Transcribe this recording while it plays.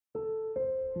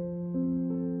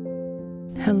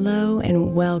Hello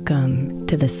and welcome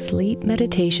to the Sleep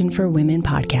Meditation for Women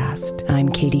podcast. I'm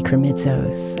Katie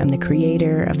Kremitzos. I'm the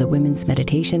creator of the Women's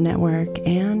Meditation Network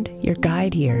and your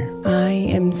guide here. I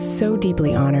am so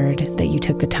deeply honored that you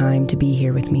took the time to be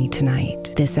here with me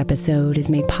tonight. This episode is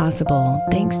made possible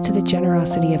thanks to the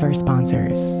generosity of our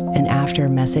sponsors. And after a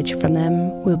message from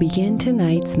them, we'll begin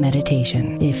tonight's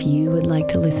meditation. If you would like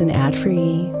to listen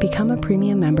ad-free, become a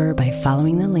premium member by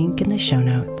following the link in the show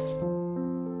notes.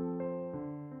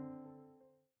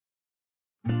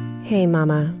 Hey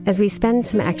Mama, as we spend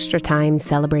some extra time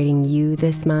celebrating you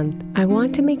this month, I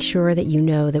want to make sure that you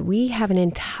know that we have an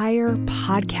entire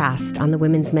podcast on the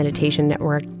Women's Meditation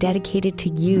Network dedicated to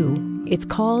you. It's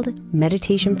called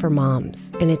Meditation for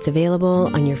Moms, and it's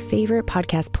available on your favorite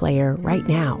podcast player right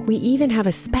now. We even have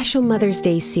a special Mother's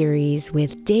Day series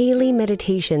with daily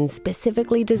meditations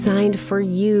specifically designed for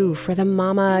you, for the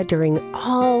mama, during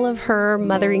all of her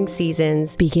mothering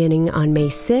seasons, beginning on May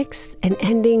 6th and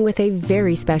ending with a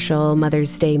very special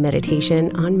Mother's Day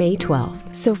meditation on May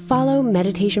 12th. So follow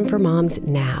Meditation for Moms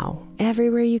now,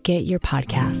 everywhere you get your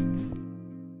podcasts.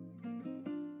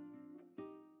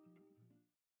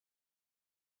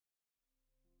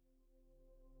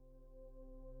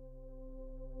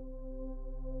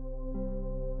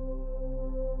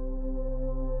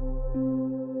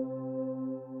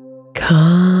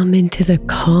 Come into the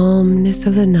calmness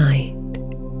of the night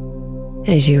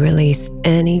as you release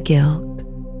any guilt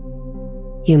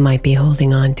you might be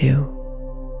holding on to.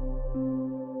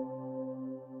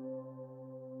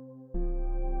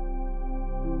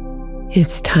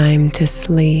 It's time to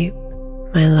sleep,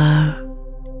 my love.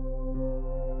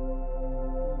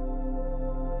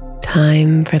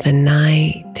 Time for the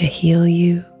night to heal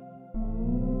you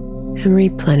and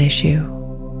replenish you,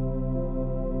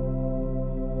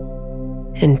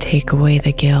 and take away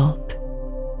the guilt.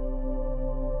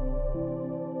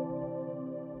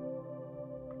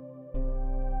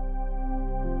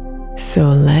 So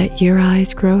let your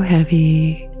eyes grow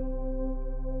heavy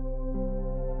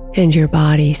and your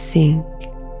body sink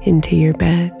into your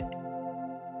bed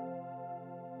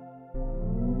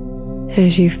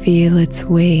as you feel its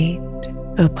weight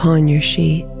upon your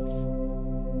sheets.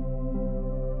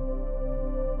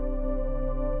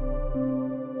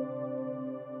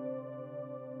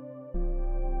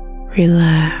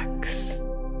 Relax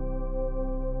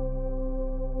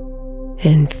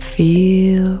and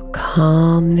feel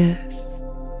calmness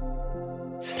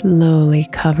slowly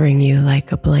covering you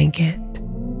like a blanket.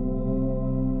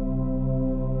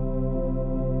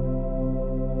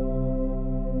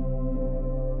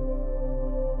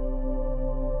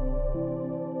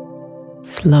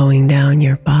 Slowing down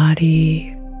your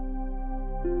body,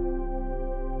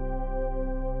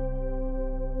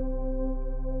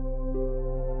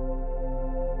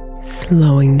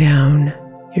 slowing down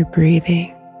your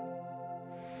breathing.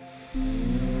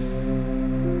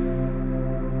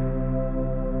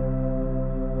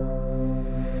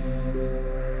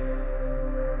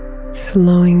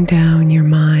 Slowing down your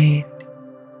mind.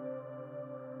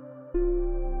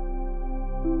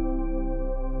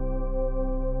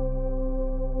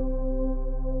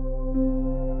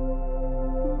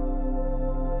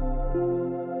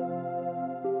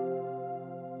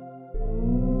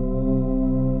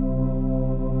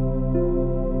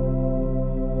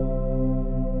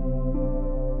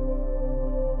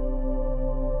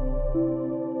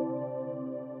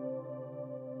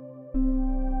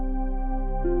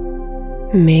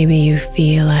 Maybe you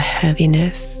feel a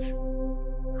heaviness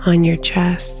on your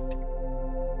chest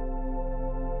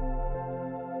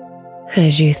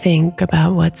as you think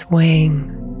about what's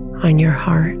weighing on your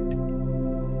heart.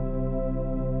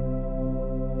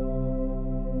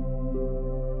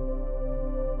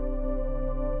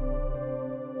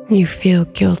 You feel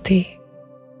guilty,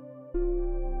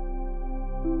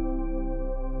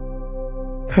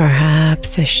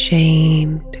 perhaps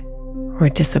ashamed or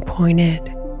disappointed.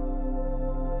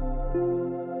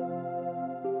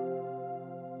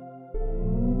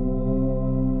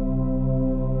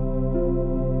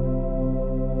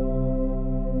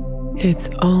 It's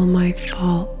all my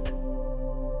fault,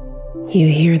 you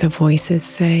hear the voices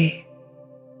say.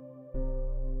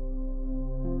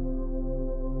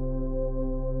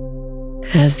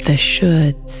 As the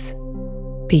shoulds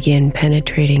begin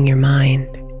penetrating your mind,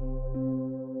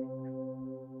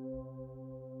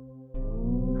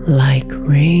 like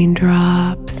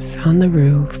raindrops on the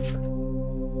roof,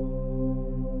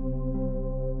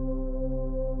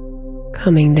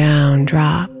 coming down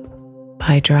drop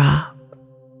by drop.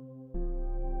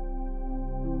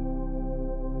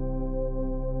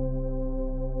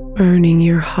 Burning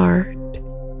your heart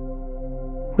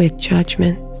with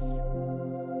judgments.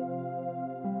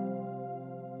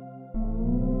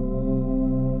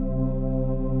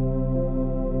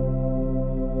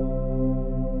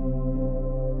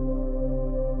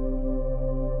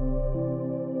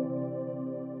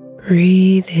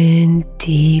 Breathe in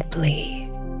deeply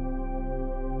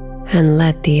and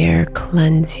let the air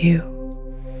cleanse you.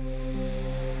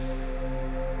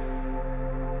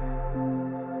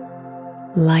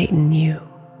 Lighten you.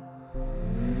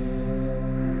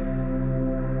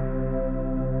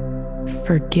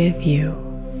 Forgive you.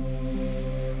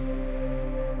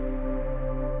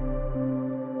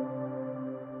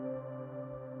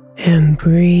 And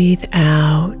breathe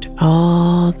out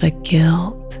all the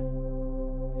guilt.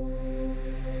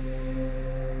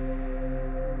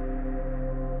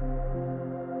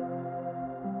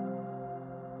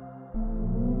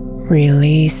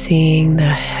 Releasing the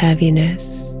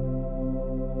heaviness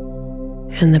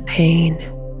and the pain.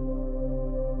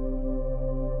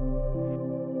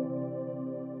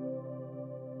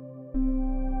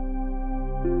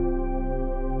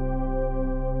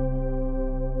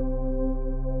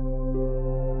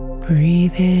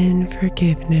 Breathe in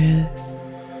forgiveness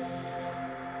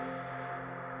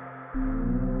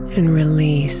and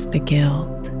release the guilt.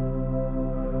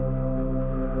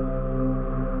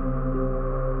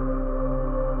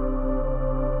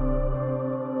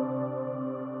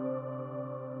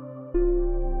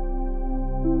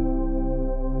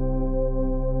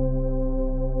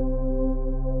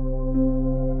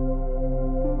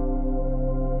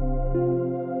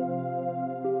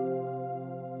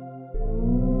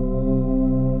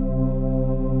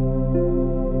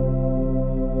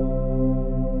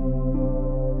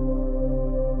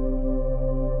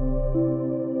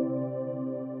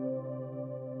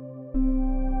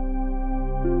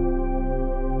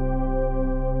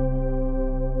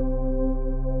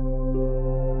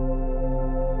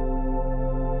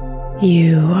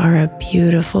 You are a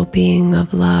beautiful being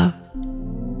of love.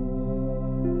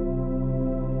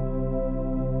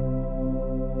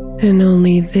 And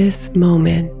only this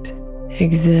moment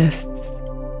exists.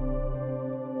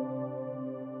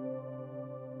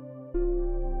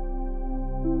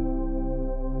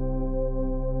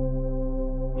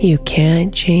 You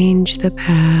can't change the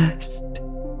past.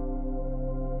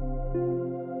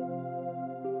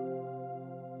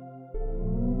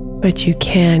 But you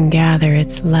can gather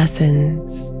its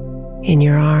lessons in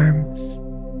your arms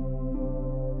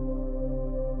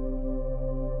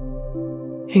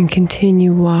and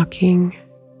continue walking.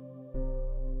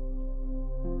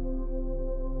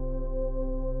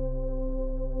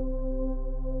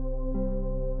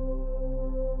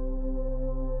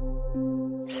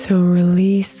 So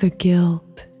release the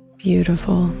guilt,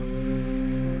 beautiful,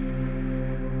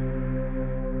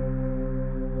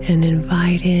 and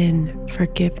invite in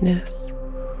forgiveness.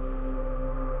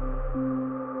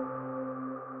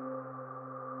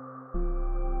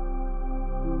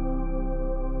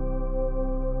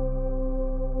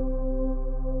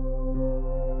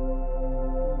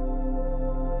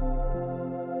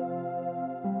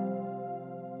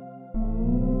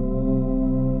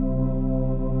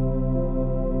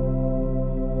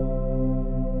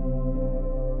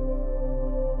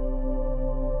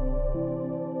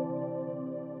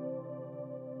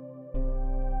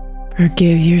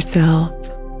 Forgive yourself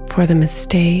for the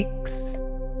mistakes.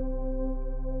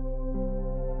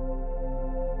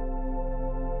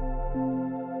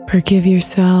 Forgive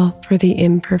yourself for the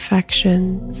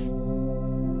imperfections.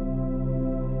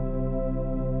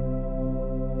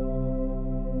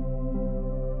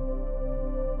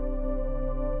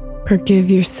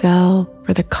 Forgive yourself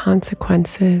for the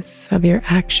consequences of your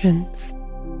actions.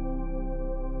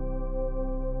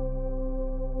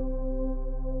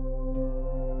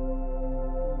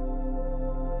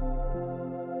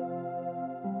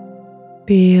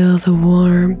 Feel the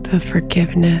warmth of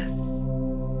forgiveness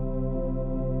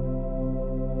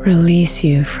release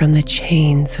you from the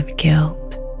chains of guilt.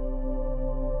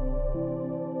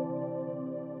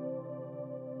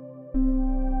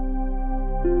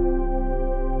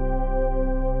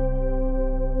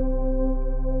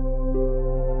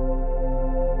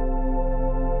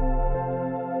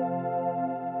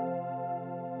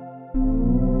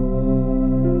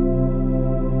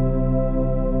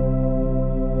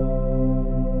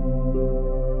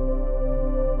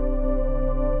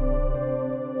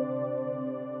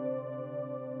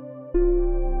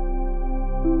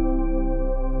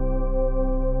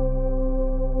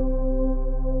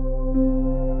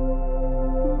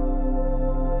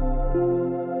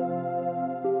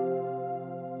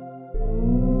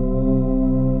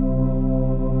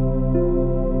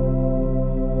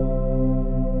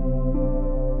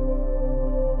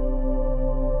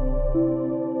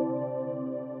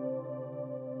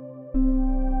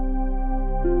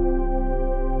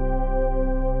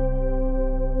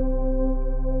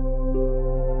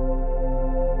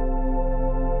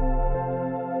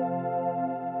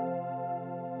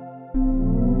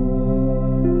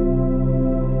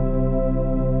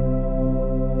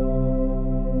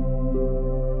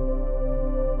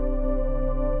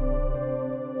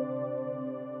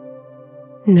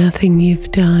 Nothing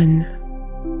you've done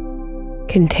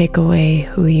can take away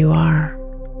who you are.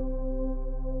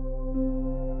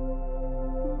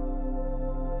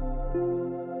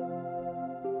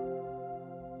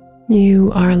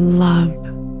 You are love.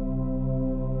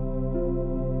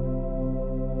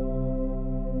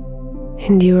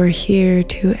 And you are here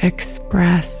to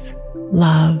express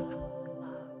love.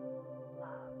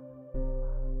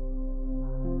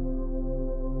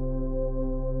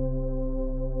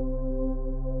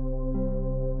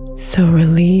 So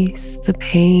release the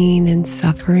pain and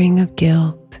suffering of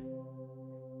guilt.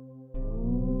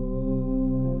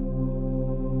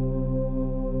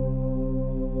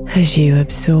 As you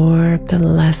absorb the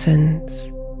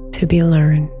lessons to be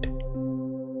learned.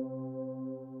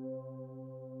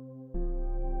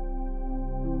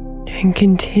 And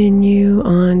continue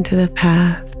on to the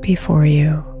path before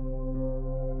you.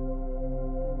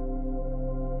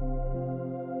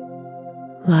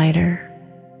 Lighter,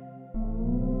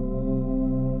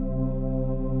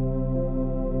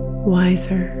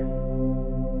 wiser,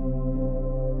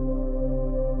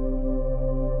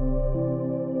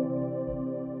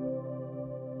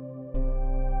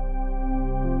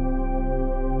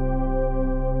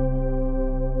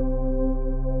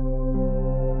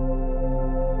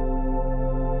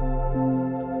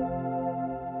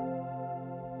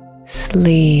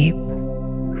 sleep,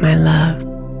 my love,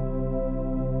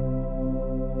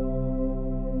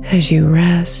 as you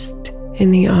rest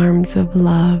in the arms of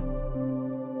love.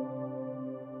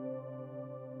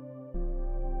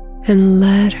 And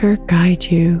let her guide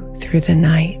you through the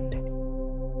night.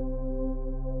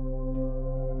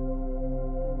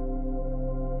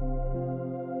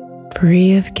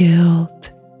 Free of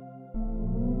guilt,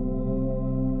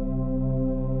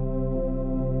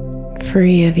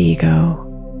 free of ego,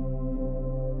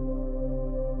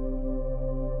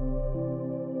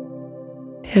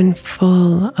 and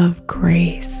full of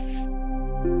grace.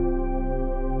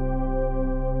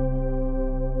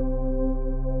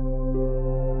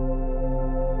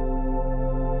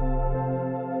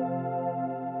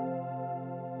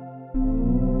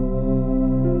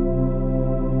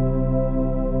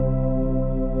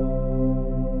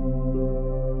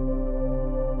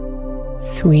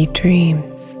 Sweet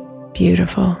dreams,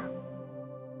 beautiful.